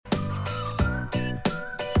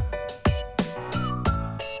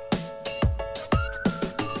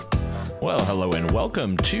Well, hello and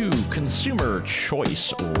welcome to Consumer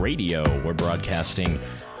Choice Radio. We're broadcasting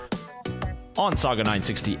on Saga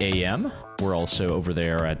 960 AM. We're also over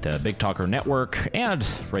there at the Big Talker Network and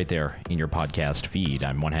right there in your podcast feed.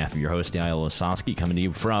 I'm one half of your host, Yael Ossowski, coming to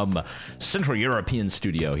you from Central European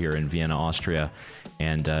Studio here in Vienna, Austria,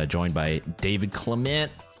 and joined by David Clement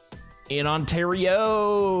in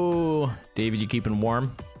Ontario. David, you keeping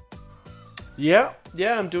warm? Yeah,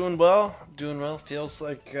 I'm doing well. Feels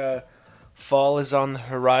like fall is on the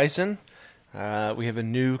horizon. We have a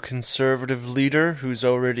new conservative leader who's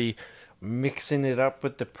already mixing it up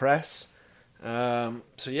with the press.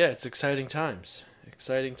 It's exciting times.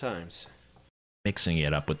 Mixing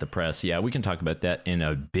it up with the press. Yeah, we can talk about that in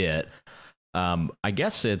a bit. I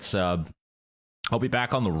guess it's, I'll be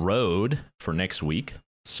back on the road for next week.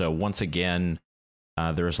 So once again,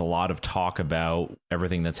 there's a lot of talk about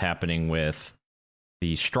everything that's happening with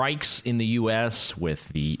the strikes in the U.S., with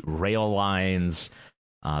the rail lines.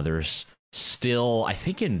 There's still, I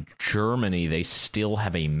think in Germany, they still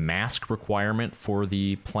have a mask requirement for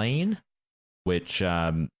the plane, which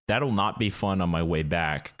that'll not be fun on my way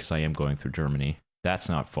back because I am going through Germany. That's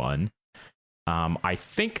not fun. I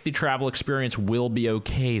think the travel experience will be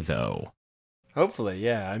okay, though. Hopefully,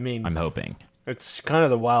 yeah. I mean, I'm hoping. It's kind of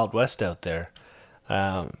the Wild West out there.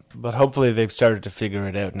 But hopefully they've started to figure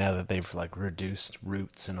it out now that they've reduced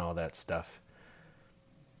routes and all that stuff.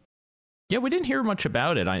 Yeah, we didn't hear much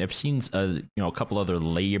about it. I've seen a couple other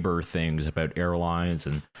labor things about airlines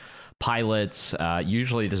and pilots.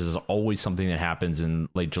 Usually this is always something that happens in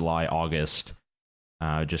late July, August,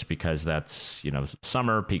 just because that's,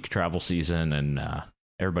 summer, peak travel season, and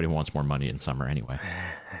everybody wants more money in summer anyway,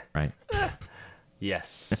 right?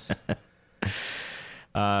 Yes.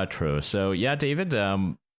 True. So yeah, David,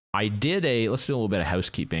 let's do a little bit of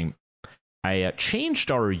housekeeping. I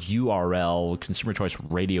changed our URL,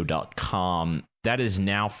 consumerchoiceradio.com. That is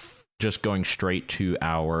now just going straight to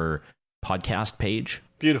our podcast page.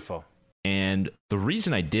 Beautiful. And the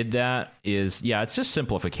reason I did that is, it's just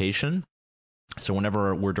simplification. So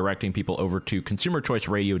whenever we're directing people over to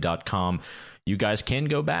consumerchoiceradio.com, you guys can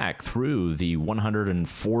go back through the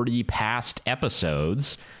 140 past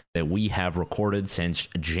episodes that we have recorded since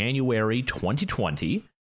January 2020.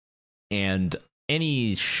 And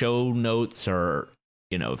any show notes or,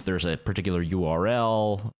 if there's a particular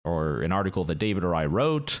URL or an article that David or I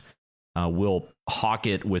wrote, we'll hawk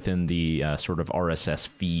it within the sort of RSS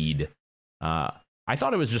feed. I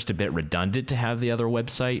thought it was just a bit redundant to have the other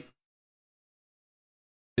website.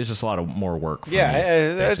 There's just a lot of more work for me,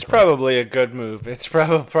 it's probably a good move.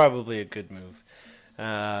 Probably a good move.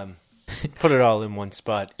 Put it all in one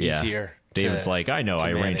spot. Easier. David's like, I know, I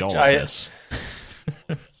arrange all of this.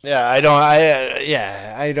 I'm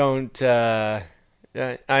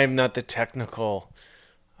not the technical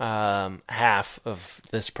half of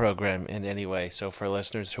this program in any way. So for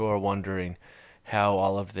listeners who are wondering how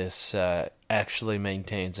all of this actually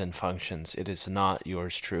maintains and functions, it is not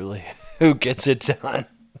yours truly who gets it done.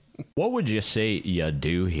 What would you say you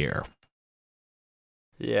do here?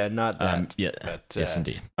 Yeah, not that. Yes,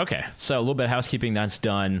 indeed. Okay, so a little bit of housekeeping, that's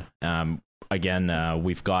done. Again,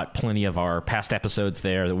 we've got plenty of our past episodes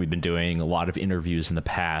there that we've been doing, a lot of interviews in the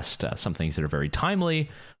past, some things that are very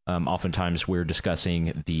timely. Oftentimes we're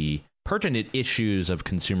discussing the pertinent issues of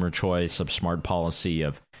consumer choice, of smart policy,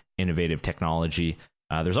 of innovative technology.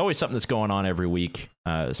 There's always something that's going on every week,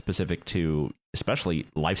 specific to especially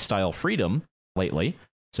lifestyle freedom lately.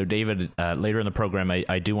 So, David, later in the program,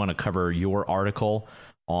 I do want to cover your article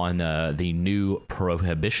on the new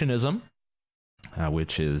prohibitionism,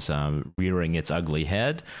 which is rearing its ugly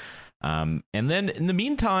head. And then, in the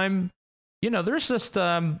meantime, there's just,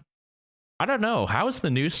 I don't know, how's the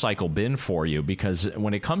news cycle been for you? Because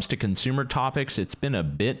when it comes to consumer topics, it's been a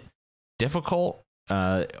bit difficult.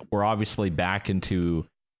 We're obviously back into,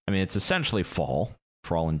 it's essentially fall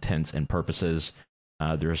for all intents and purposes.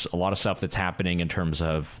 There's a lot of stuff that's happening in terms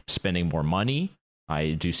of spending more money.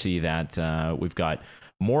 I do see that we've got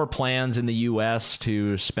more plans in the U.S.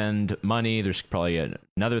 to spend money. There's probably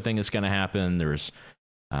another thing that's going to happen. There's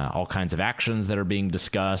all kinds of actions that are being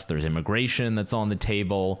discussed. There's immigration that's on the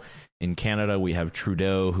table. In Canada, we have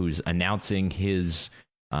Trudeau, who's announcing his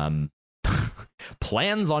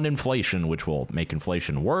plans on inflation, which will make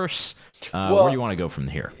inflation worse. Where do you want to go from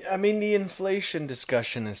here? The inflation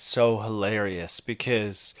discussion is so hilarious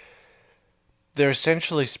because they're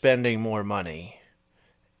essentially spending more money.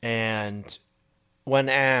 And when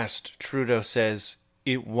asked, Trudeau says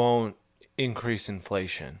it won't increase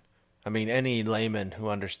inflation. Any layman who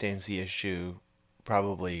understands the issue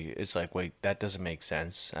probably is like, wait, that doesn't make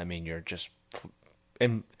sense. You're just...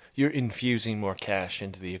 And you're infusing more cash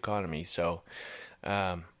into the economy. So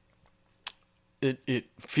it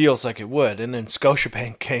feels like it would. And then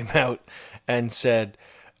Scotiabank came out and said,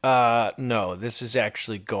 no, this is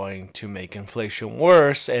actually going to make inflation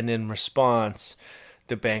worse. And in response,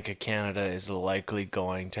 the Bank of Canada is likely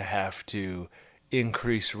going to have to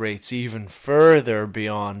increase rates even further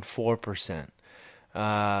beyond 4%.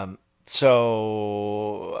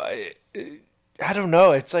 So I don't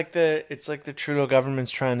know. It's like the Trudeau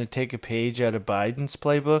government's trying to take a page out of Biden's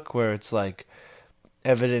playbook, where it's like,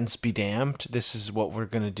 evidence be damned. This is what we're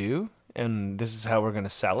going to do, and this is how we're going to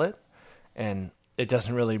sell it. And it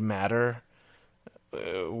doesn't really matter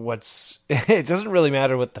it doesn't really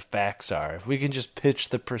matter what the facts are. If we can just pitch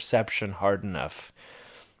the perception hard enough,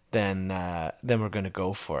 then we're going to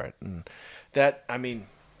go for it. And that, I mean,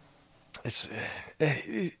 it's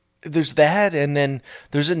there's that, and then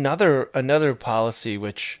there's another policy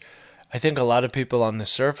which I think a lot of people on the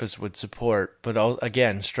surface would support, but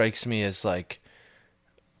again strikes me as like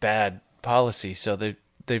bad policy. So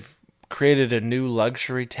they've created a new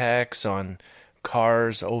luxury tax on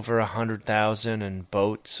cars over 100,000 and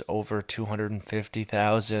boats over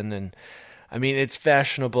 250,000. And I mean, it's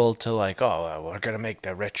fashionable to like, oh, we're gonna make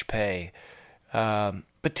the rich pay,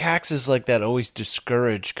 but taxes like that always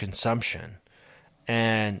discourage consumption.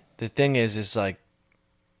 And the thing is like,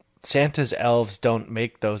 Santa's elves don't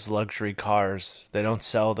make those luxury cars. They don't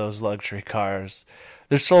sell those luxury cars.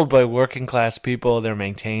 They're sold by working class people. They're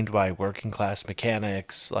maintained by working class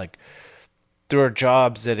mechanics. Like, there are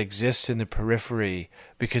jobs that exist in the periphery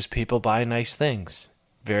because people buy nice things,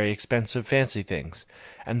 very expensive, fancy things.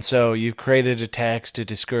 And so you've created a tax to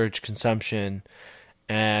discourage consumption.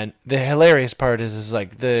 And the hilarious part is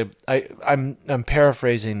like I'm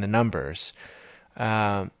paraphrasing the numbers,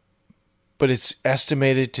 but it's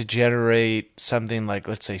estimated to generate something like,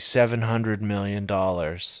 let's say, $700 million.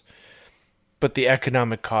 But the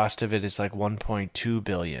economic cost of it is like $1.2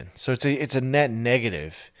 billion. So it's a net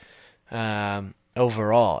negative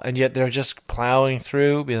overall. And yet they're just plowing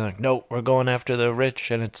through, being like, nope, we're going after the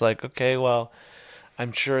rich. And it's like, okay, well,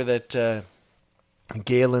 I'm sure that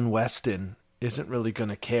Galen Weston isn't really going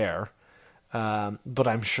to care. But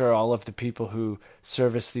I'm sure all of the people who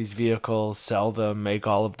service these vehicles, sell them, make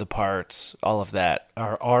all of the parts, all of that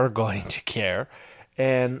are going to care.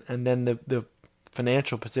 And then the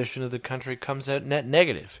financial position of the country comes out net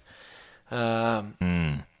negative. So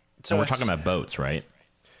we're talking about boats, right?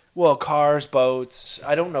 Well, cars, boats.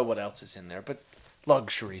 I don't know what else is in there, but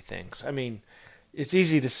luxury things. I mean, it's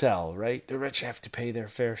easy to sell, right? The rich have to pay their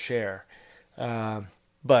fair share.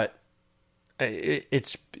 But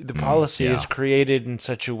it's the policy is created in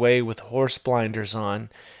such a way with horse blinders on,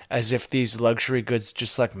 as if these luxury goods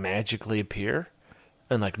just like magically appear,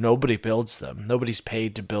 and like nobody builds them. Nobody's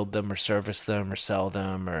paid to build them or service them or sell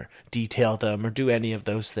them or detail them or do any of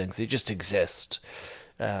those things. They just exist.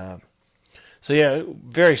 So yeah,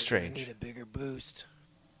 very strange. We need a bigger boost.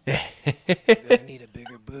 We're gonna need a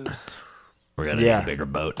bigger boost. We're gonna need a bigger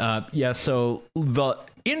boat. So the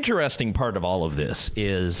interesting part of all of this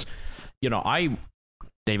is, David,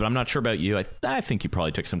 I'm not sure about you. I think you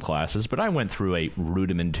probably took some classes, but I went through a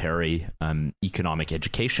rudimentary economic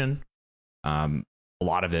education. A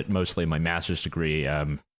lot of it, mostly my master's degree.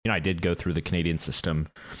 I did go through the Canadian system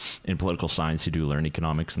in political science. You do learn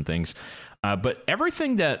economics and things. But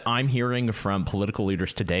everything that I'm hearing from political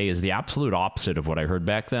leaders today is the absolute opposite of what I heard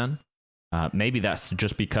back then. Maybe that's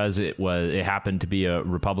just because it happened to be a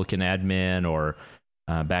Republican admin or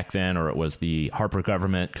back then, or it was the Harper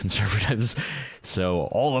government, conservatives. So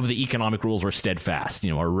all of the economic rules were steadfast.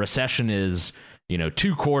 A recession is,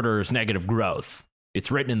 2 quarters negative growth. It's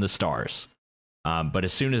written in the stars. But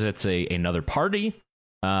as soon as it's another party,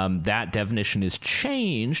 that definition is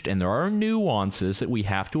changed, and there are nuances that we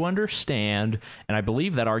have to understand. And I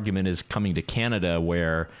believe that argument is coming to Canada,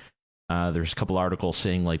 where there's a couple articles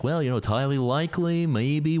saying like, well, it's highly likely,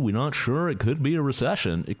 maybe, we're not sure, it could be a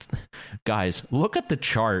recession. Guys, look at the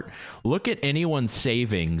chart. Look at anyone's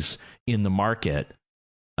savings in the market.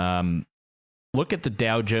 Look at the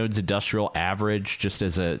Dow Jones Industrial Average just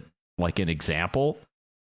as an example.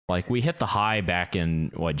 Like, we hit the high back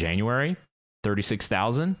in, January?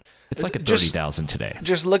 36,000? It's like a 30,000 today.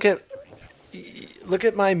 Just look at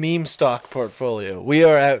my meme stock portfolio. We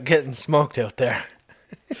are out getting smoked out there.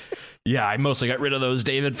 Yeah, I mostly got rid of those,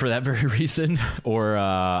 David, for that very reason. Or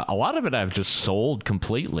a lot of it I've just sold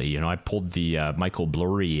completely. I pulled the Michael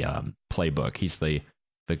Blurry playbook. He's the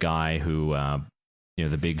guy who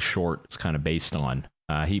The Big Short is kind of based on.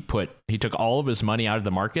 He took all of his money out of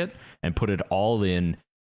the market and put it all in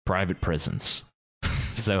private prisons.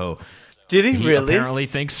 So Did he really? Apparently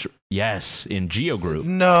thinks, yes, in Geo Group.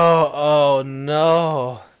 No. Oh,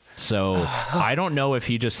 no. So I don't know if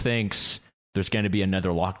he just thinks there's going to be another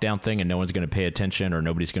lockdown thing and no one's going to pay attention or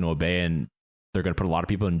nobody's going to obey and they're going to put a lot of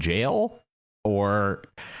people in jail, or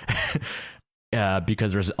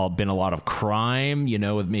because there's been a lot of crime,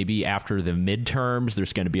 maybe after the midterms,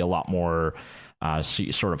 there's going to be a lot more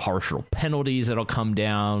sort of harsher penalties that'll come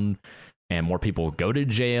down and more people go to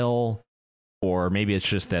jail. Or maybe it's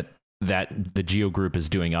just that the Geo Group is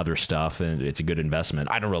doing other stuff and it's a good investment.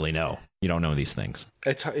 I don't really know. You don't know these things.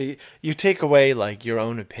 You take away like your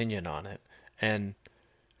own opinion on it, and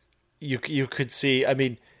you could see. I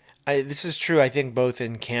mean, this is true. I think both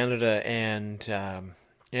in Canada and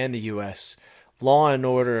the U.S., law and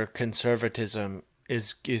order conservatism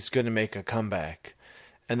is going to make a comeback,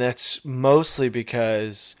 and that's mostly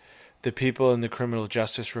because the people in the criminal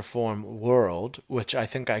justice reform world, which I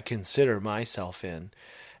think I consider myself in,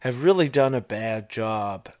 have really done a bad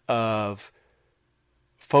job of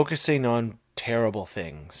focusing on terrible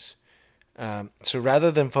things. So rather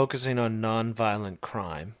than focusing on nonviolent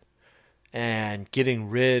crime and getting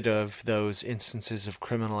rid of those instances of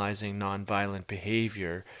criminalizing nonviolent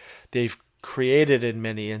behavior, they've created in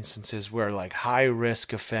many instances where like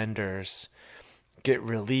high-risk offenders get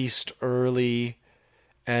released early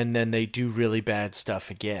and then they do really bad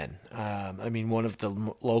stuff again. I mean, one of the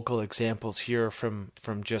local examples here from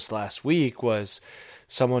just last week was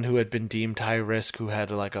someone who had been deemed high risk, who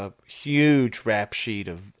had like a huge rap sheet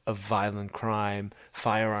of violent crime,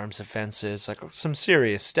 firearms offenses, like some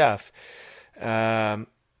serious stuff.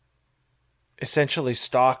 Essentially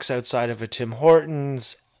stalks outside of a Tim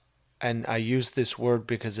Hortons, and I use this word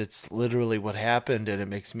because it's literally what happened and it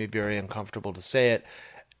makes me very uncomfortable to say it,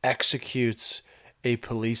 executes a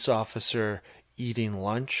police officer eating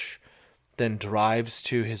lunch, then drives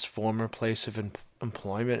to his former place of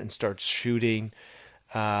employment and starts shooting,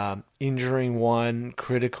 injuring one,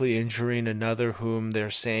 critically injuring another whom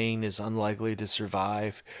they're saying is unlikely to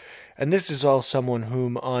survive. And this is all someone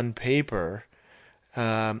whom on paper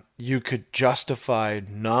you could justify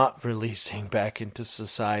not releasing back into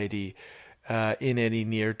society in any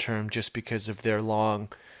near term just because of their long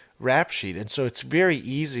rap sheet. And so it's very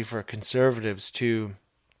easy for conservatives to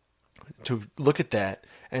look at that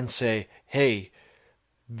and say, hey,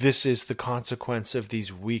 this is the consequence of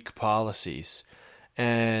these weak policies.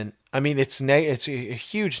 And I mean, it's a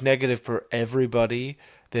huge negative for everybody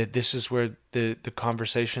that this is where the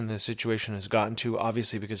conversation, the situation has gotten to,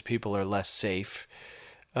 obviously because people are less safe.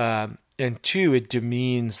 And two, it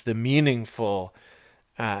demeans the meaningful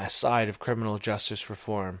side of criminal justice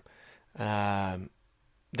reform.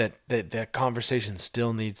 That conversation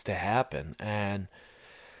still needs to happen, and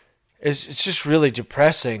it's just really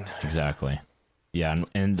depressing. Exactly. Yeah,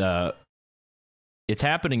 and it's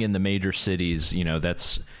happening in the major cities.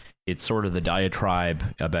 It's sort of the diatribe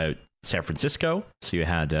about San Francisco. So you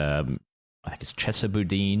had, I think it's Chesa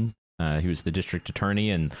Boudin, he was the district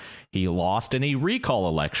attorney, and he lost in a recall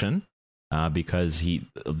election because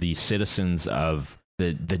the citizens of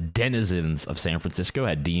the denizens of San Francisco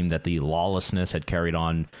had deemed that the lawlessness had carried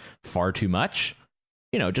on far too much.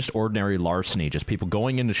 Just ordinary larceny, just people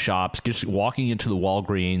going into shops, just walking into the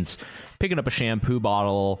Walgreens, picking up a shampoo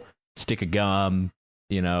bottle, stick of gum,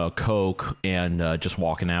 a Coke, and just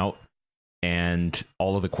walking out. And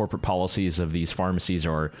all of the corporate policies of these pharmacies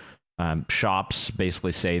or shops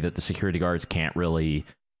basically say that the security guards can't really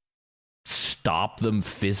stop them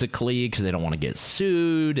physically because they don't want to get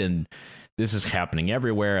sued, and this is happening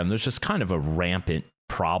everywhere, and there's just kind of a rampant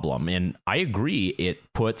problem. And I agree, it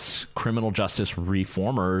puts criminal justice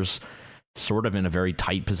reformers sort of in a very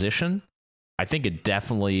tight position. I think it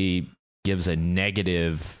definitely gives a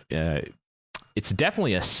negative, it's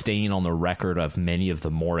definitely a stain on the record of many of the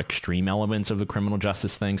more extreme elements of the criminal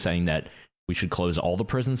justice thing, saying that we should close all the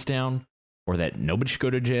prisons down, or that nobody should go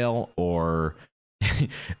to jail, or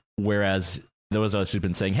whereas those of us who've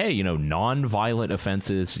been saying, hey, non-violent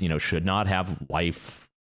offenses, should not have life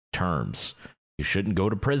terms. You shouldn't go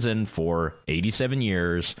to prison for 87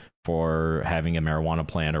 years for having a marijuana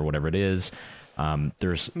plant or whatever it is.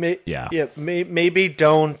 Maybe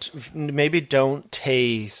don't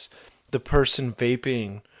tase the person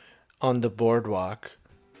vaping on the boardwalk,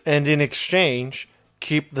 and in exchange,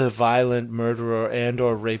 keep the violent murderer and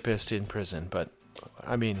or rapist in prison. But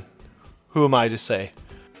I mean, who am I to say?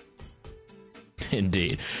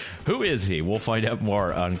 Indeed. Who is he? We'll find out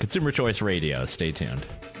more on Consumer Choice Radio. Stay tuned.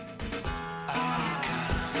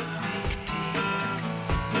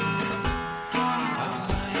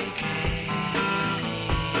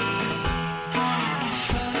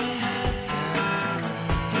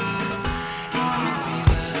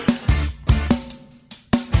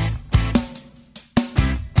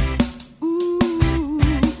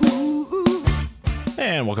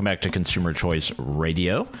 And welcome back to Consumer Choice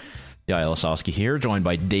Radio. Yael Osowski here, joined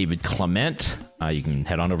by David Clement. You can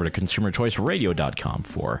head on over to consumerchoiceradio.com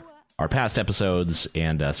for our past episodes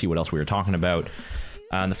and see what else we were talking about.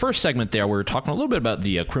 In the first segment there, we were talking a little bit about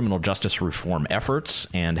the criminal justice reform efforts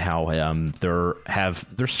and how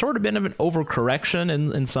there's sort of been an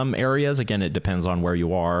overcorrection in some areas. Again, it depends on where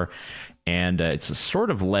you are. And it's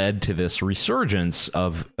sort of led to this resurgence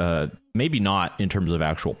of maybe not in terms of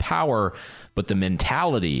actual power, but the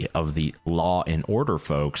mentality of the law and order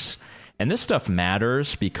folks. And this stuff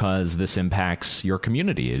matters because this impacts your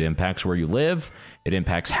community. It impacts where you live. It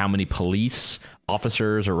impacts how many police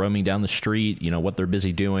officers are roaming down the street, what they're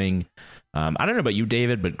busy doing. I don't know about you,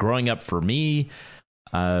 David, but growing up for me,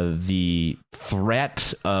 the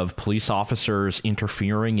threat of police officers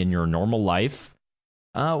interfering in your normal life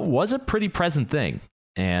was a pretty present thing.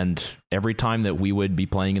 And every time that we would be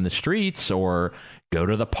playing in the streets or go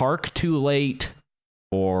to the park too late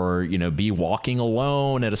or, be walking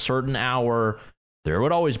alone at a certain hour, there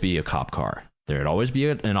would always be a cop car. There'd always be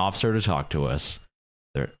an officer to talk to us.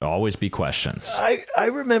 There'd always be questions. I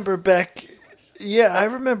remember back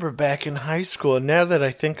in high school, and now that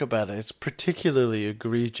I think about it, it's particularly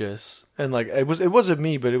egregious. And it wasn't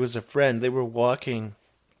me, but it was a friend. They were walking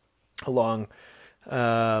along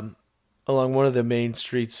one of the main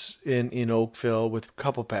streets in Oakville with a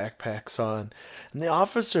couple backpacks on. And the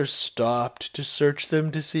officer stopped to search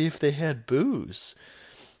them to see if they had booze.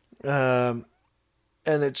 And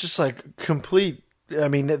it's just complete. I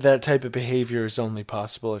mean, that type of behavior is only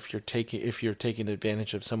possible if you're taking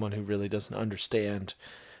advantage of someone who really doesn't understand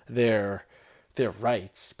their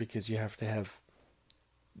rights, because you have to have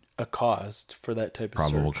a cause for that type of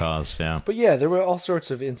probable search. Cause, yeah. But yeah, there were all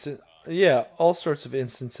sorts of instances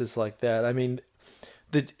like that. I mean,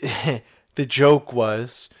 the joke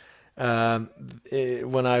was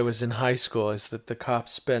when I was in high school is that the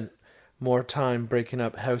cops spent more time breaking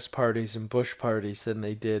up house parties and bush parties than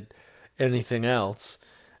they did anything else.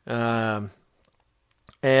 And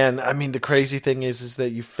I mean, the crazy thing is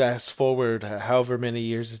that you fast forward however many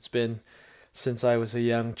years it's been since I was a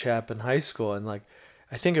young chap in high school, and I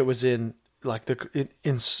think it was in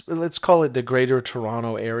let's call it the Greater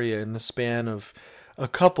Toronto area. In the span of a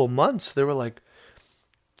couple months, there were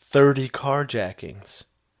 30 carjackings,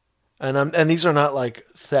 and these are not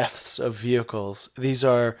thefts of vehicles. These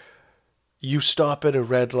are, you stop at a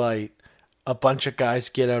red light, a bunch of guys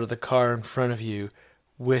get out of the car in front of you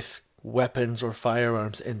with weapons or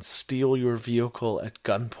firearms and steal your vehicle at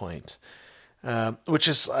gunpoint, which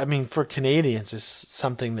is, I mean, for Canadians, is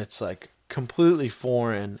something that's completely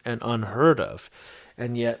foreign and unheard of.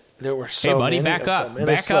 And yet there were so many. Hey, buddy, back up.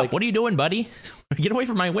 Back up. What are you doing, buddy? Get away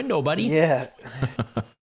from my window, buddy. Yeah.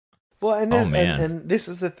 Well, and then, and this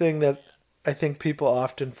is the thing that I think people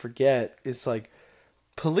often forget is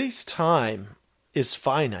police time is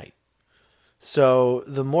finite. So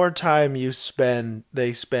the more time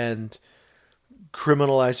they spend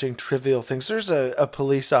criminalizing trivial things. There's a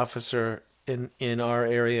police officer in our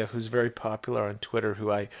area who's very popular on Twitter who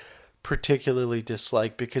I particularly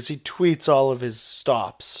dislike because he tweets all of his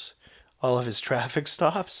stops, all of his traffic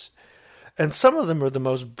stops. And some of them are the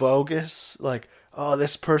most bogus, oh,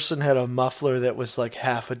 this person had a muffler that was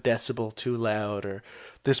half a decibel too loud, or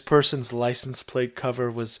this person's license plate cover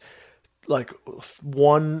was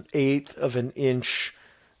 1/8 of an inch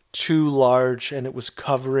too large and it was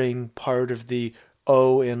covering part of the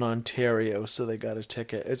O in Ontario, so they got a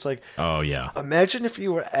ticket. It's oh yeah. Imagine if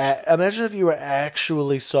you were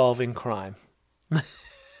actually solving crime.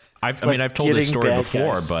 I've told this story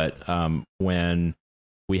before, but when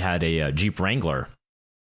we had a Jeep Wrangler,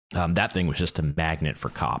 that thing was just a magnet for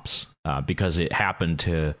cops because it happened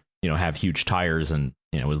to have huge tires and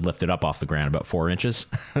was lifted up off the ground about 4 inches.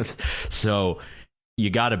 So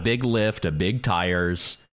you got a big lift, a big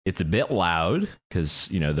tires. It's a bit loud because,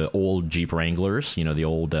 the old Jeep Wranglers, the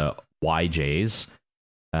old YJs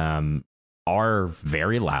are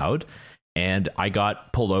very loud. And I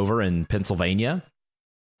got pulled over in Pennsylvania.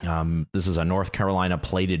 This is a North Carolina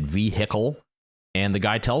plated vehicle. And the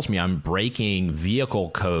guy tells me I'm breaking vehicle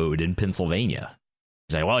code in Pennsylvania.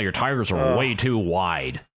 He's like, well, your tires are way too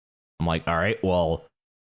wide. I'm like, all right, well,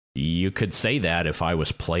 you could say that if I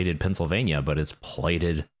was plated Pennsylvania, but it's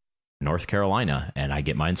plated North Carolina, and I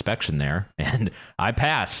get my inspection there, and I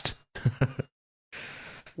passed.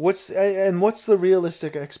 What's the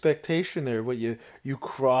realistic expectation there? What you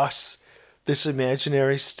cross this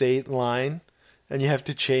imaginary state line, and you have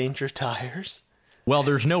to change your tires? Well,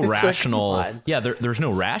 there's no rational. There's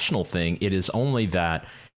no rational thing. It is only that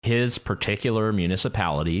his particular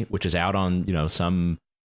municipality, which is out on some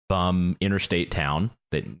bum interstate town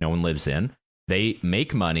that no one lives in, They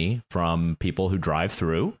make money from people who drive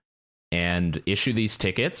through and issue these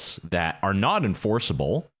tickets that are not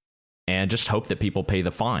enforceable and just hope that people pay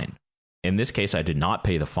the fine. In this case, I did not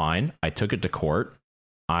pay the fine. I took it to court.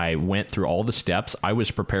 I went through all the steps. I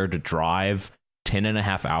was prepared to drive 10 and a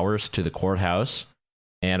half hours to the courthouse,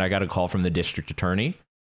 and I got a call from the district attorney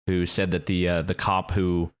who said that the cop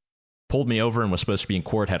who pulled me over and was supposed to be in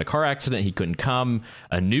court had a car accident. He couldn't come.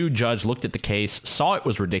 A new judge looked at the case, saw it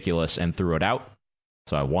was ridiculous, and threw it out.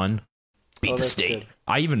 So I won. Beat the state. Good.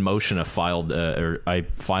 I even filed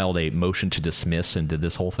a motion to dismiss and did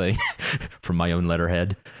this whole thing from my own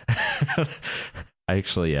letterhead. I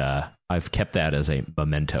actually, I've kept that as a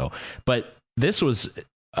memento. But this was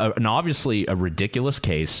obviously a ridiculous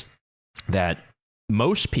case that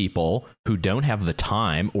most people who don't have the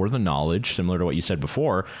time or the knowledge, similar to what you said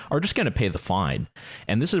before, are just going to pay the fine.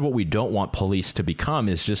 And this is what we don't want police to become,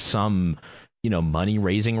 is just some,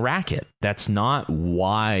 money-raising racket. That's not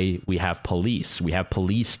why we have police. We have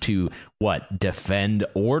police to, defend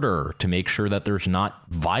order, to make sure that there's not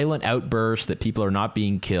violent outbursts, that people are not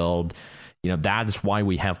being killed. That's why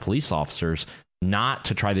we have police officers, not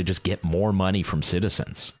to try to just get more money from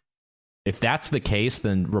citizens. If that's the case,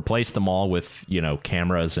 then replace them all with,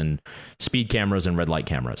 cameras and speed cameras and red light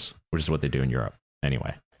cameras, which is what they do in Europe.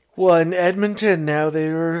 Anyway. Well, in Edmonton now, they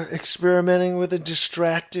were experimenting with a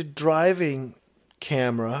distracted driving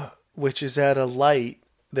camera, which is at a light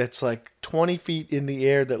that's like 20 feet in the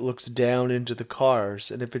air that looks down into the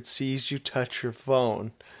cars. And if it sees you touch your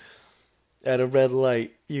phone at a red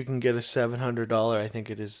light, you can get a $700, I think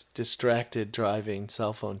it is, distracted driving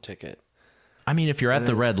cell phone ticket. I mean, if you're at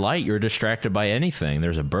the red light, you're distracted by anything.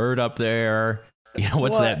 There's a bird up there.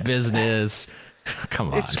 What's that business?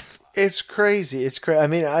 Come on. It's crazy. It's crazy. I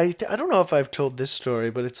mean, I don't know if I've told this story,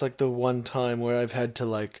 but it's like the one time where I've had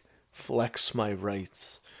to flex my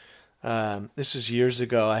rights. This was years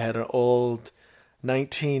ago. I had an old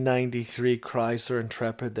 1993 Chrysler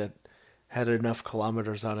Intrepid that had enough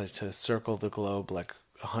kilometers on it to circle the globe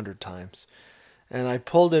 100 times. And I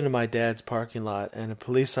pulled into my dad's parking lot, and a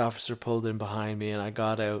police officer pulled in behind me, and I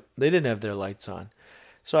got out. They didn't have their lights on.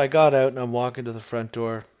 So I got out, and I'm walking to the front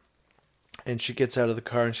door, and she gets out of the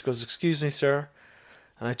car, and she goes, "Excuse me, sir."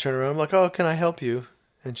 And I turn around, I'm like, "Oh, can I help you?"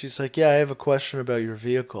 And she's like, "Yeah, I have a question about your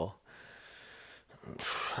vehicle."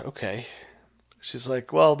 Okay. She's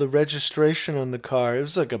like, "Well, the registration on the car," it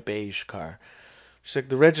was like a beige car. She's like,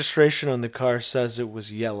 "The registration on the car says it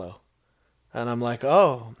was yellow." And I'm like,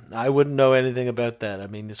 "Oh, I wouldn't know anything about that. I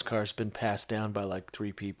mean, this car's been passed down by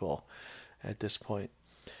 3 people at this point."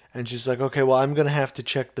 And she's like, "Okay, well, I'm going to have to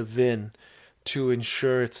check the VIN to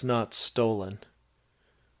ensure it's not stolen."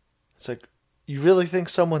 It's like, you really think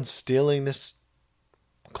someone's stealing this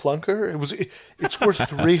clunker? It's worth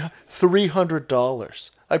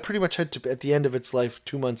 $300. I pretty much had to, at the end of its life,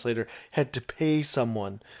 2 months later, had to pay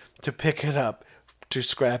someone to pick it up to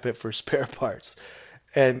scrap it for spare parts.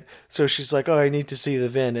 And so she's like, "Oh, I need to see the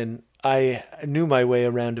VIN." And I knew my way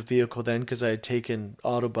around a vehicle then because I had taken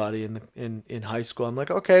auto body in high school. I'm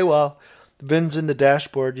like, "Okay, well, the VIN's in the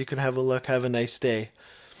dashboard. You can have a look. Have a nice day."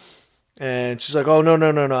 And she's like, "Oh, no.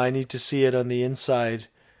 I need to see it on the inside,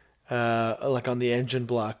 on the engine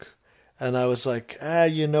block." And I was like,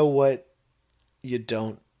 you know what? You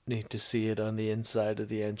don't need to see it on the inside of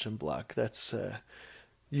the engine block. That's,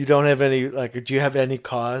 you don't have any, do you have any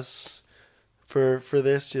cause for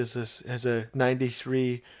this? Has a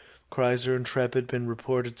 93 Chrysler Intrepid been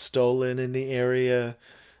reported stolen in the area?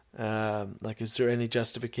 Is there any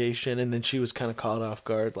justification? And then she was kind of caught off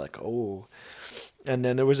guard, oh. And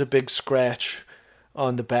then there was a big scratch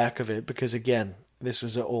on the back of it because, again, this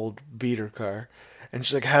was an old beater car. And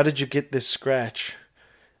she's like, "How did you get this scratch?"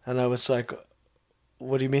 And I was like,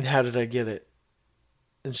 "What do you mean, how did I get it?"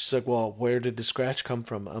 And she's like, "Well, where did the scratch come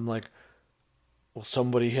from?" I'm like, "Well,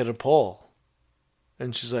 somebody hit a pole."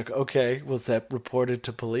 And she's like, "Okay, was that reported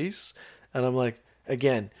to police?" And I'm like,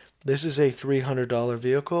 again, this is a $300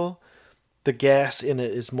 vehicle. The gas in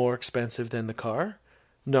it is more expensive than the car.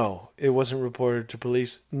 No, it wasn't reported to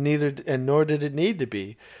police. Nor did it need to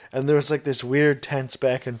be. And there was this weird tense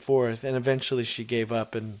back and forth. And eventually she gave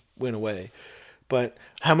up and went away. But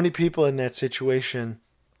how many people in that situation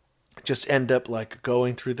just end up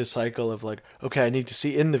going through the cycle of okay, I need to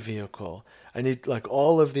see in the vehicle. I need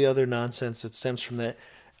all of the other nonsense that stems from that.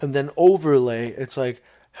 And then overlay, it's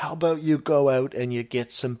how about you go out and you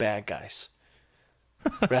get some bad guys?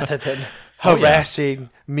 Rather than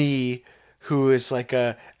harassing me, who is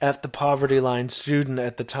a at the poverty line student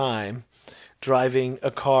at the time, driving a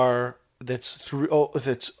car that's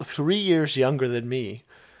 3 years younger than me.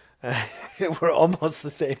 We're almost the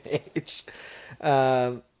same age.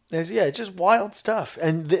 It's just wild stuff.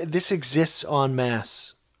 And this exists en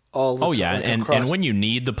masse all the time. Oh, yeah. Like And when you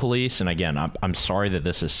need the police, and again, I'm sorry that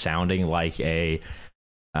this is sounding like a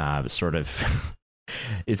sort of,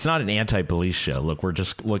 it's not an anti-police show. Look,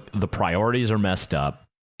 the priorities are messed up,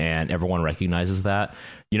 and everyone recognizes that.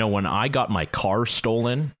 You know, when I got my car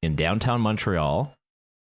stolen in downtown Montreal,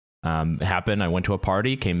 happened, I went to a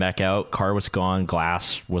party, came back out, car was gone,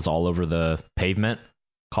 glass was all over the pavement,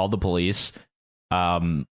 called the police.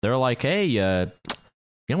 They're like, hey,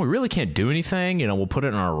 we really can't do anything. We'll put it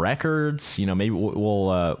in our records. Maybe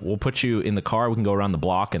we'll put you in the car. We can go around the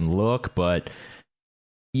block and look, but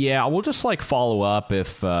yeah, we'll just like follow up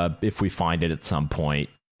if we find it at some point,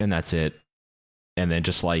 and that's it. And then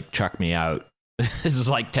just like chuck me out. This is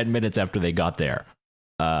like 10 minutes after they got there.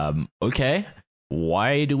 Okay.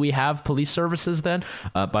 Why do we have police services then?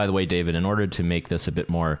 By the way, David, in order to make this a bit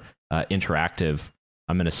more interactive,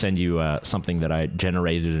 I'm going to send you something that I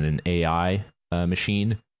generated in an AI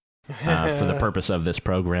machine for the purpose of this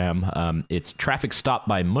program. It's traffic stop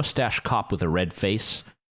by mustache cop with a red face.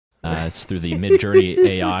 It's through the Midjourney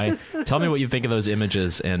AI. Tell me what you think of those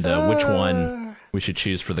images and which one we should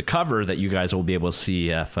choose for the cover that you guys will be able to see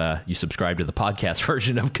if you subscribe to the podcast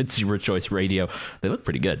version of Consumer Choice Radio. They look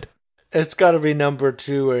pretty good. It's got to be number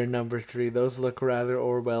 2 or number 3. Those look rather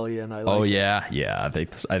Orwellian. I like yeah.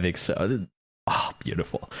 I think so. Oh,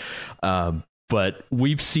 beautiful. But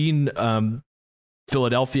we've seen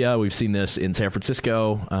Philadelphia. We've seen this in San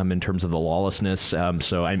Francisco in terms of the lawlessness.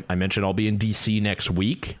 So I mentioned I'll be in D.C. next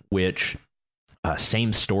week, which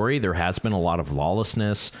same story. There has been a lot of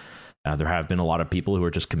lawlessness. There have been a lot of people who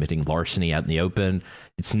are just committing larceny out in the open.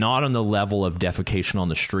 It's not on the level of defecation on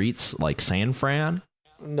the streets like San Fran.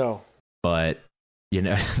 No. But,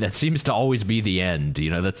 that seems to always be the end.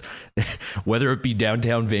 That's whether it be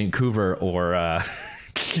downtown Vancouver or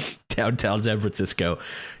downtown San Francisco,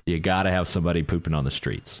 you got to have somebody pooping on the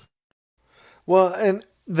streets. Well, and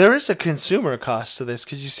there is a consumer cost to this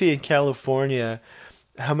because you see in California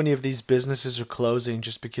how many of these businesses are closing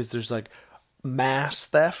just because there's like mass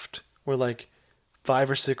theft where like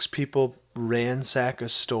 5 or 6 people ransack a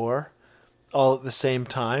store all at the same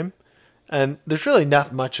time. And there's really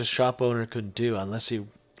not much a shop owner could do unless he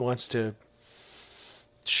wants to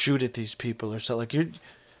shoot at these people or so. Like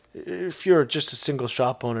if you're just a single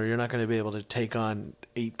shop owner, you're not going to be able to take on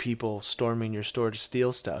 8 people storming your store to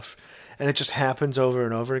steal stuff. And it just happens over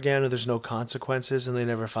and over again, and there's no consequences, and they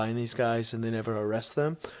never find these guys, and they never arrest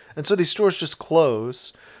them. And so these stores just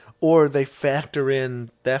close, or they factor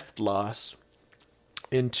in theft loss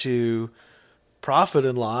into profit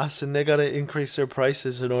and loss, and they got to increase their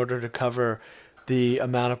prices in order to cover the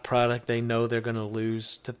amount of product they know they're going to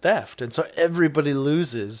lose to theft. And so everybody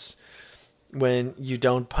loses when you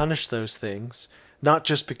don't punish those things, not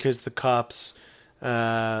just because the cops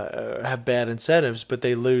have bad incentives, but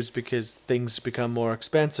they lose because things become more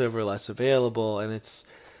expensive or less available, and it's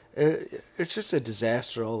just a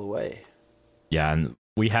disaster all the way. Yeah, and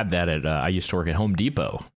we had that at I used to work at Home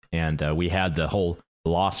Depot, and we had the whole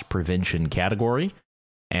loss prevention category,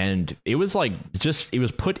 and it was like it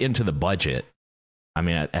was put into the budget. I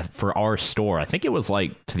mean, for our store, I think it was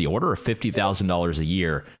like to the order of $50,000 a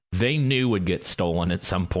year. They knew would get stolen at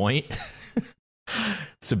some point.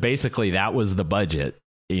 So basically, that was the budget.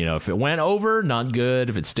 If it went over, not good.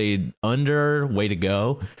 If it stayed under, way to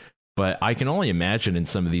go. But I can only imagine in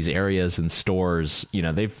some of these areas and stores,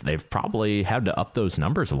 they've probably had to up those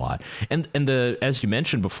numbers a lot. And as you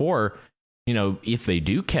mentioned before, if they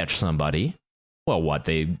do catch somebody, well, what,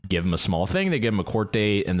 they give them a small thing, they give them a court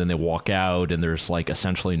date, and then they walk out, and there's like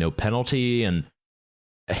essentially no penalty. And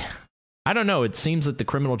I don't know, it seems that the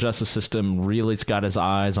criminal justice system really's got his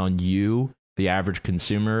eyes on you, the average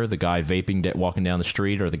consumer, the guy vaping, walking down the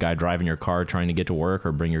street, or the guy driving your car trying to get to work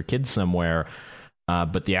or bring your kids somewhere.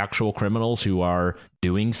 But the actual criminals who are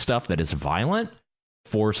doing stuff that is violent,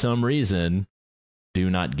 for some reason, do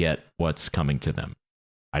not get what's coming to them.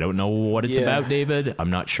 I don't know what it's about, David. I'm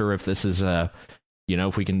not sure if this is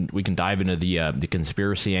if we can dive into the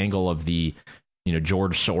conspiracy angle of the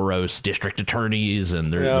George Soros district attorneys,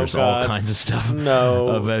 and there's all kinds of stuff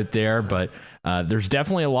about there. But there's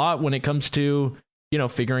definitely a lot when it comes to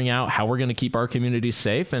figuring out how we're going to keep our communities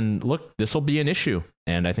safe. And look, this will be an issue.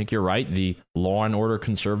 And I think you're right. The law and order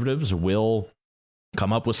conservatives will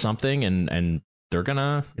come up with something, and they're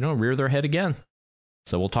gonna rear their head again.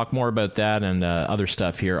 So we'll talk more about that and other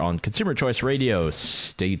stuff here on Consumer Choice Radio.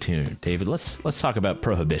 Stay tuned. David, let's talk about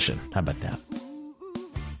prohibition. How about that?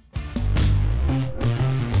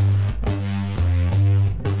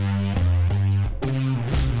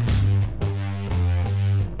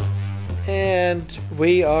 And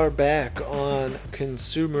We are back on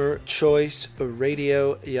Consumer Choice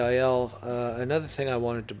Radio, Yael. Another thing I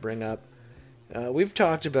wanted to bring up. We've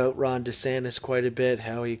talked about Ron DeSantis quite a bit,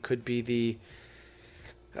 how he could be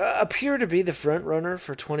appear to be the front runner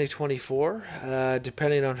for 2024,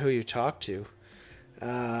 depending on who you talk to.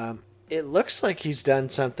 It looks like he's done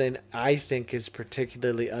something I think is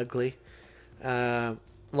particularly ugly.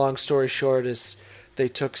 Long story short is they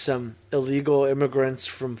took some illegal immigrants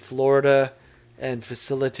from Florida and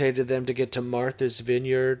facilitated them to get to Martha's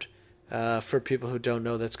Vineyard. For people who don't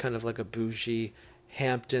know, that's kind of like a bougie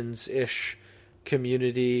Hamptons-ish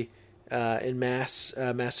community in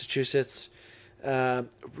Massachusetts.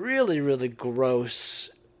 Really, really gross.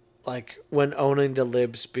 Like when owning the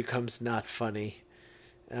libs becomes not funny.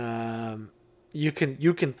 You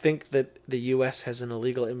can think that the U.S. has an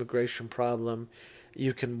illegal immigration problem.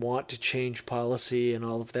 You can want to change policy and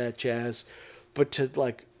all of that jazz, but to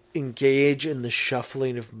like engage in the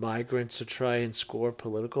shuffling of migrants to try and score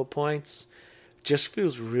political points just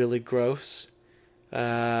feels really gross.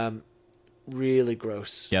 Really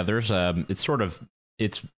gross. Yeah, there's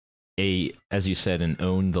it's a, as you said, an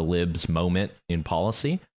own the libs moment in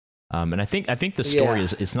policy. And I think the story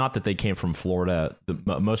is it's not that they came from Florida.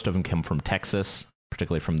 Most of them come from Texas,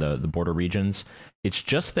 particularly from the border regions. It's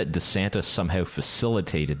just that DeSantis somehow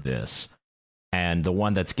facilitated this. And the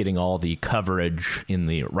one that's getting all the coverage in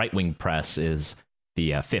the right-wing press is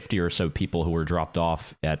the 50 or so people who were dropped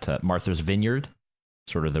off at Martha's Vineyard,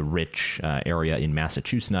 sort of the rich area in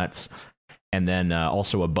Massachusetts. And then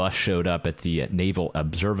also a bus showed up at the Naval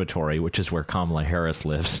Observatory, which is where Kamala Harris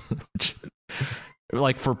lives.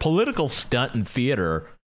 Like, for political stunt and theater,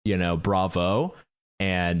 bravo.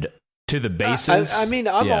 And to the bases.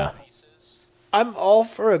 I'm all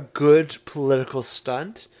for a good political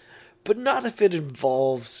stunt, but not if it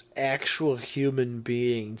involves actual human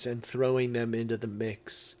beings and throwing them into the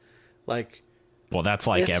mix. Like, well, that's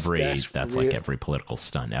like every political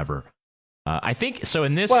stunt ever. I think so.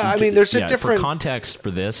 In this, there's a different for context for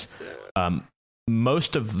this.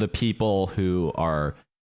 Most of the people who are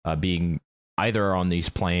being either on these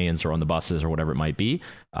planes or on the buses or whatever it might be,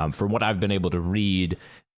 from what I've been able to read,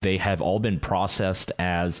 they have all been processed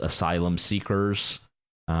as asylum seekers.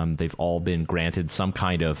 They've all been granted some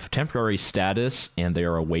kind of temporary status, and they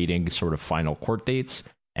are awaiting sort of final court dates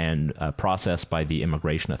and processed by the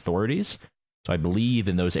immigration authorities. So I believe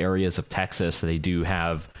in those areas of Texas, they do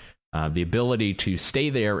have the ability to stay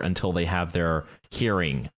there until they have their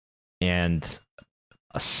hearing. And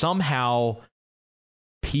somehow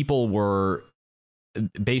people were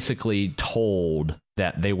basically told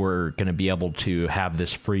that they were going to be able to have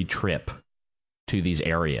this free trip to these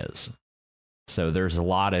areas. So there's a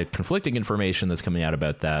lot of conflicting information that's coming out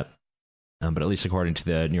about that. But at least according to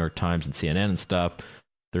the New York Times and CNN and stuff,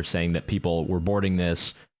 they're saying that people were boarding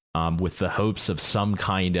this with the hopes of some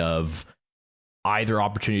kind of either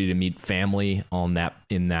opportunity to meet family in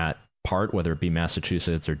that part, whether it be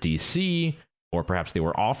Massachusetts or DC, or perhaps they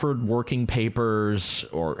were offered working papers,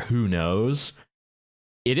 or who knows.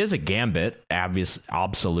 It is a gambit,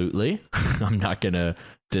 absolutely. I'm not going to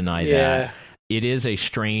deny that. It is a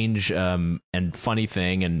strange and funny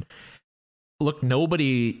thing. And look,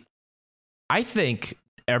 I think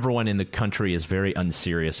everyone in the country is very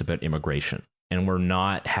unserious about immigration, and we're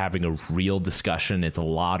not having a real discussion. It's a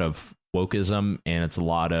lot of wokeism, and it's a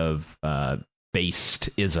lot of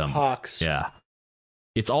based-ism. Hawks. Yeah.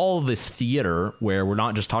 It's all this theater where we're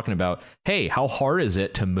not just talking about, hey, how hard is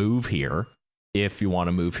it to move here if you want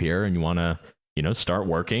to move here and you want to, start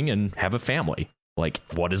working and have a family? Like,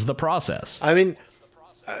 what is the process? I mean,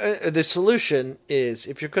 the solution is,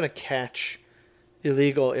 if you're going to catch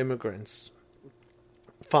illegal immigrants,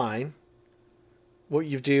 fine. What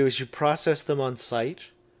you do is you process them on site.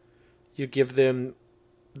 You give them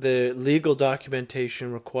the legal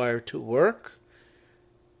documentation required to work,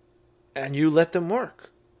 and you let them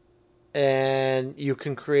work. And you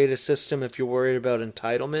can create a system if you're worried about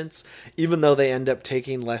entitlements, even though they end up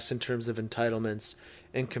taking less in terms of entitlements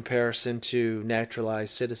in comparison to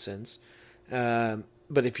naturalized citizens.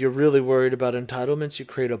 But if you're really worried about entitlements, you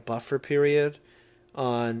create a buffer period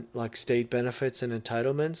on like state benefits and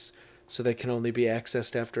entitlements, so they can only be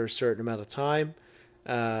accessed after a certain amount of time.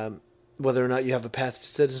 Whether or not you have a path to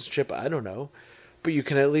citizenship, I don't know. But you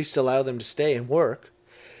can at least allow them to stay and work.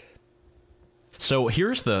 So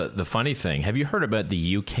here's the funny thing. Have you heard about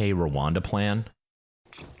the UK Rwanda plan?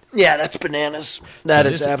 Yeah, that's bananas. That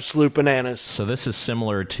is absolute bananas. So this is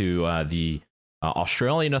similar to the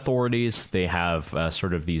Australian authorities. They have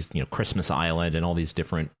sort of these, Christmas Island and all these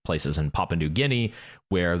different places in Papua New Guinea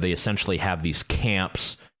where they essentially have these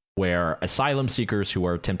camps where asylum seekers who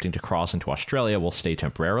are attempting to cross into Australia will stay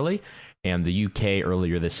temporarily. And the UK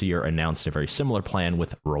earlier this year announced a very similar plan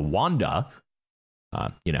with Rwanda,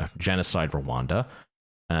 genocide Rwanda,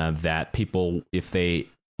 that people, if they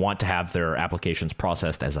want to have their applications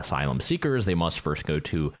processed as asylum seekers, they must first go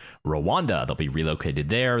to Rwanda. They'll be relocated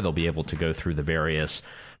there. They'll be able to go through the various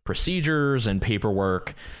procedures and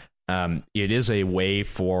paperwork. It is a way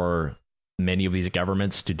for many of these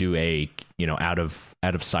governments to do a, out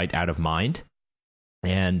of sight, out of mind.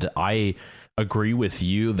 And I agree with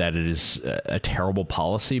you that it is a terrible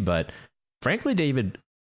policy, but frankly, David,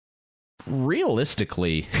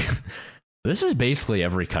 realistically, this is basically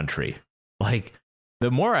every country. Like,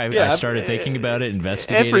 the more I started thinking about it,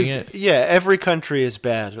 investigating it. Yeah, every country is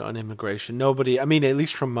bad on immigration. Nobody, I mean, at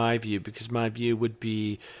least from my view, because my view would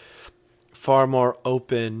be far more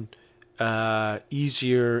open,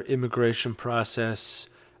 easier immigration process,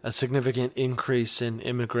 a significant increase in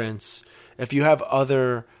immigrants. If you have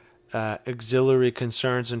other auxiliary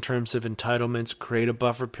concerns in terms of entitlements, create a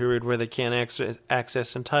buffer period where they can't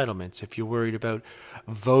access entitlements. If you're worried about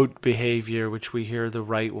vote behavior, which we hear the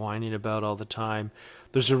right whining about all the time,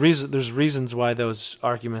 there's reasons why those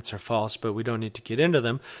arguments are false, but we don't need to get into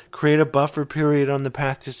them. Create a buffer period on the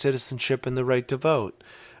path to citizenship and the right to vote.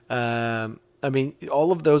 I mean,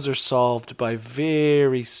 all of those are solved by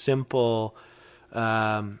very simple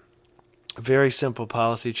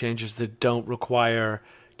policy changes that don't require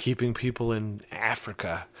keeping people in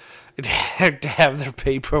Africa to have their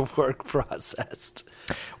paperwork processed.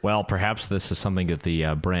 Well, perhaps this is something that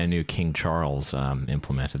the brand new King Charles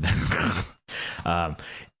implemented there. And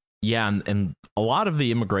a lot of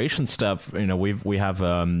the immigration stuff, we have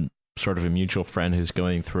sort of a mutual friend who's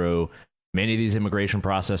going through many of these immigration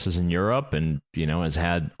processes in Europe and, has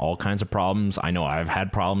had all kinds of problems. I know I've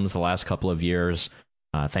had problems the last couple of years.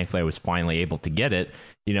 Thankfully, I was finally able to get it,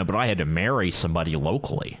 but I had to marry somebody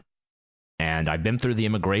locally. And I've been through the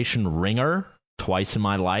immigration ringer twice in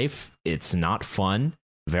my life. It's not fun,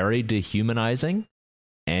 very dehumanizing.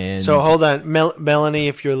 And so hold on, Melanie,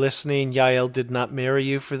 if you're listening, Yael did not marry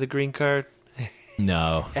you for the green card?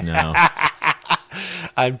 No.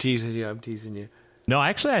 I'm teasing you. No,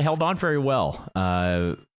 actually, I held on very well.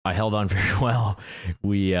 I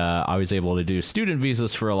was able to do student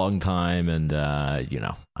visas for a long time, and I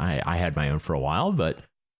had my own for a while. But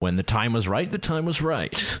when the time was right, the time was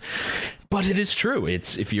right. But it is true.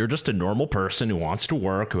 It's if you're just a normal person who wants to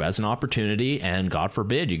work, who has an opportunity, and God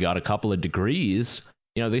forbid you got a couple of degrees,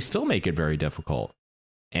 they still make it very difficult.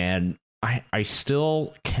 And I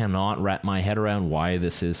still cannot wrap my head around why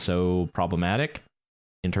this is so problematic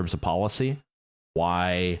in terms of policy.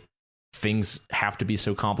 Why things have to be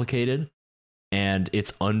so complicated. And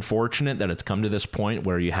it's unfortunate that it's come to this point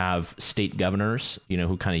where you have state governors,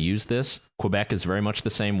 who kind of use this. Quebec is very much the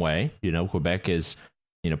same way. Quebec is,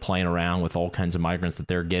 playing around with all kinds of migrants that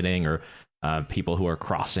they're getting, or people who are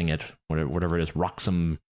crossing at whatever it is,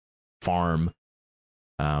 Roxham Farm,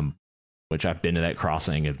 which I've been to that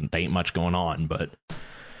crossing. And there ain't much going on, but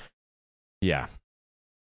yeah.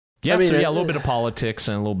 Yeah, a little bit of politics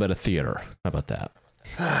and a little bit of theater. How about that?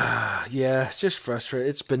 Yeah, it's just frustrating.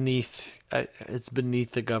 It's beneath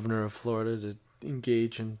the governor of Florida to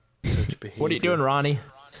engage in such behavior. What are you doing, Ronnie?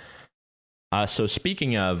 So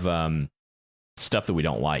speaking of stuff that we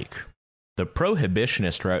don't like, the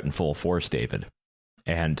prohibitionists are out in full force, David.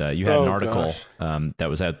 And you had an article that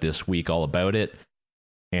was out this week all about it.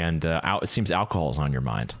 And it seems alcohol is on your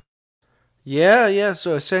mind. Yeah.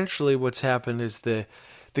 So essentially what's happened is the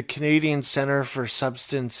Canadian Centre for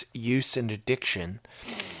Substance Use and Addiction,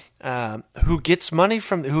 who gets money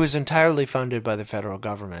who is entirely funded by the federal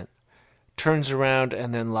government, turns around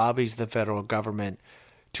and then lobbies the federal government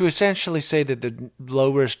to essentially say that the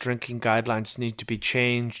low-risk drinking guidelines need to be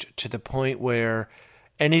changed to the point where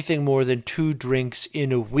anything more than 2 drinks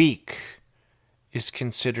in a week is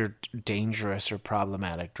considered dangerous or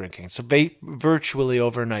problematic drinking. So virtually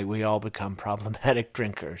overnight, we all become problematic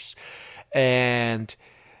drinkers. And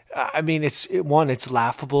I mean, it's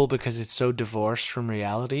laughable because it's so divorced from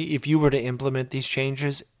reality. If you were to implement these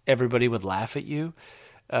changes, everybody would laugh at you.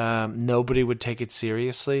 Nobody would take it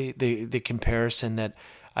seriously. The comparison that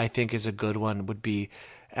I think is a good one would be,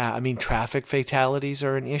 traffic fatalities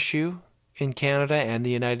are an issue in Canada and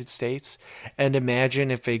the United States. And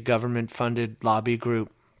imagine if a government-funded lobby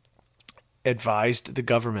group advised the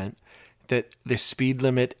government that the speed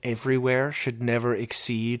limit everywhere should never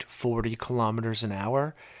exceed 40 kilometers an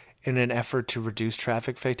hour in an effort to reduce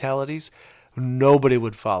traffic fatalities. Nobody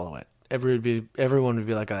would follow it. Everyone would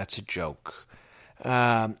be like, oh, that's a joke.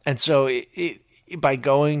 And so by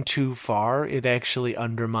going too far, it actually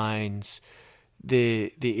undermines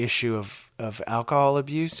the issue of alcohol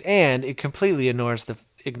abuse, and it completely ignores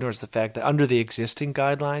the fact that under the existing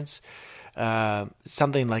guidelines,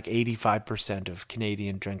 something like 85% of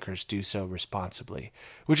Canadian drinkers do so responsibly,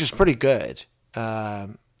 which is pretty good.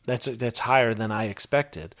 That's higher than I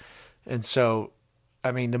expected. And so,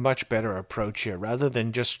 I mean, the much better approach here, rather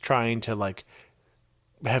than just trying to like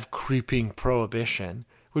have creeping prohibition,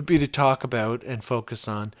 would be to talk about and focus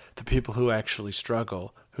on the people who actually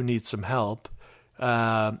struggle, who need some help,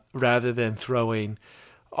 rather than throwing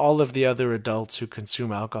all of the other adults who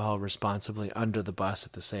consume alcohol responsibly under the bus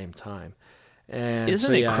at the same time. And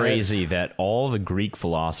isn't it crazy that all the Greek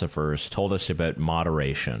philosophers told us about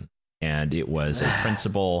moderation, and it was a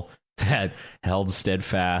principle that held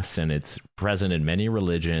steadfast and it's present in many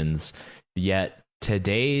religions, yet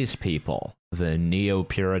today's people, the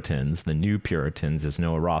neo-Puritans, the new Puritans, as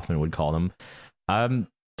Noah Rothman would call them,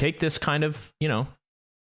 take this kind of,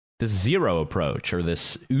 this zero approach or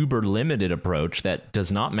this uber limited approach that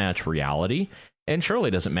does not match reality and surely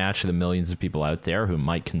doesn't match the millions of people out there who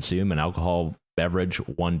might consume an alcohol beverage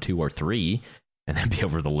 1, 2, or 3 and then be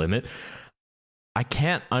over the limit. I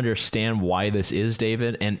can't understand why this is,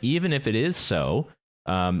 David. And even if it is so,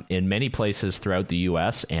 in many places throughout the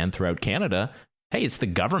US and throughout Canada, hey, it's the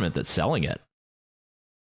government that's selling it.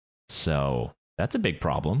 So that's a big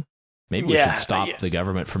problem. Maybe we should stop the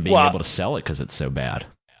government from being able to sell it because it's so bad.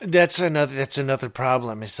 That's another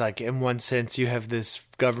problem. It's like, in one sense, you have this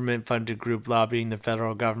government-funded group lobbying the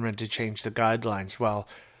federal government to change the guidelines, while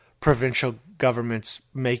provincial governments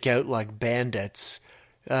make out like bandits,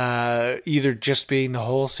 either just being the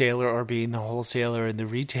wholesaler or being the wholesaler and the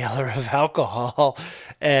retailer of alcohol,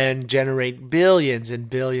 and generate billions and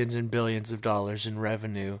billions and billions of dollars in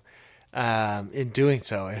revenue in doing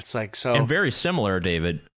so. It's like so. And very similar,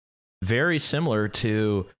 David, very similar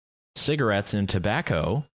to cigarettes and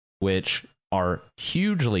tobacco, which are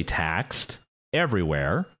hugely taxed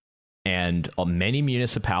everywhere, and many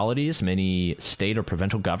municipalities, many state or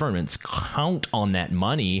provincial governments count on that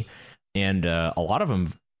money, and a lot of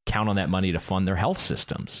them count on that money to fund their health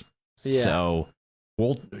systems. Yeah. So,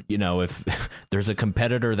 well, if there's a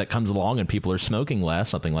competitor that comes along and people are smoking less,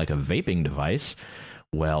 something like a vaping device,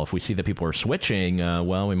 well, if we see that people are switching,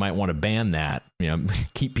 we might want to ban that,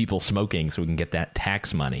 keep people smoking so we can get that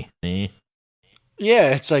tax money.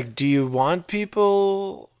 Yeah, it's like, do you want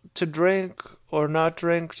people to drink or not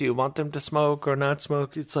drink? Do you want them to smoke or not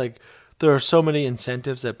smoke? It's like there are so many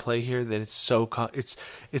incentives at play here that it's so it's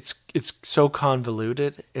so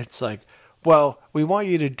convoluted. It's like, well, we want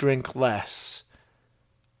you to drink less,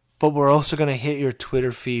 but we're also going to hit your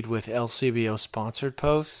Twitter feed with LCBO sponsored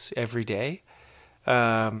posts every day,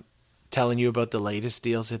 telling you about the latest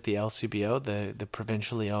deals at the LCBO, the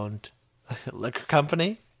provincially owned liquor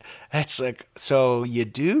company. It's like, so you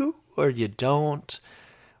do or you don't?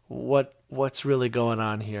 What's really going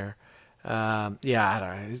on here? I don't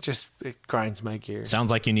know. It grinds my gears. Sounds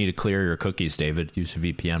like you need to clear your cookies, David. Use a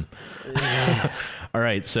VPN. Yeah. All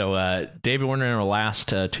right. So, David, we're in our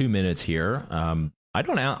last 2 minutes here. I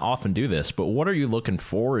don't often do this, but what are you looking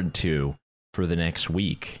forward to for the next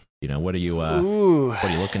week? What are you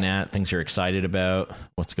looking at? Things you're excited about?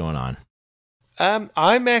 What's going on?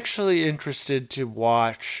 I'm actually interested to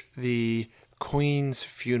watch the Queen's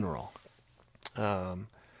funeral,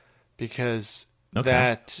 because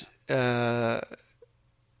that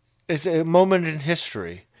is a moment in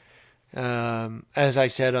history. As I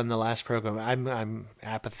said on the last program, I'm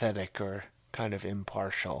apathetic or kind of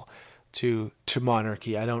impartial to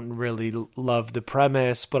monarchy. I don't really love the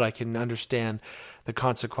premise, but I can understand the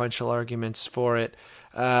consequential arguments for it.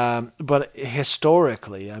 But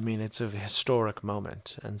historically, it's a historic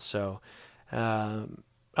moment, and so I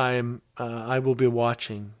will be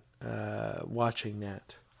watching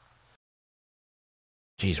that.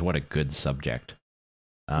 Jeez, what a good subject.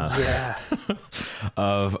 Yeah.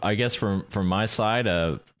 I guess from my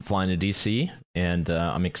side, flying to DC, and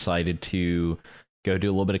I'm excited to go do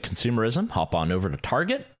a little bit of consumerism. Hop on over to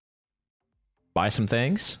Target, buy some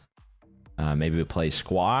things. Maybe play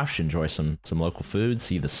squash, enjoy some local food,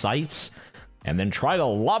 see the sights, and then try to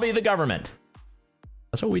lobby the government.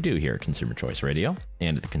 That's what we do here at Consumer Choice Radio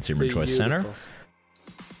and at the Consumer Choice Center.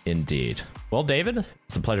 Indeed. Well, David,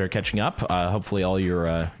 it's a pleasure catching up. Hopefully all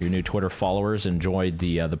your new Twitter followers enjoyed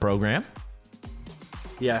the program.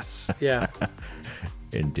 Yes. Yeah.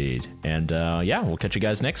 Indeed. And we'll catch you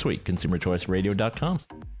guys next week. ConsumerChoiceRadio.com.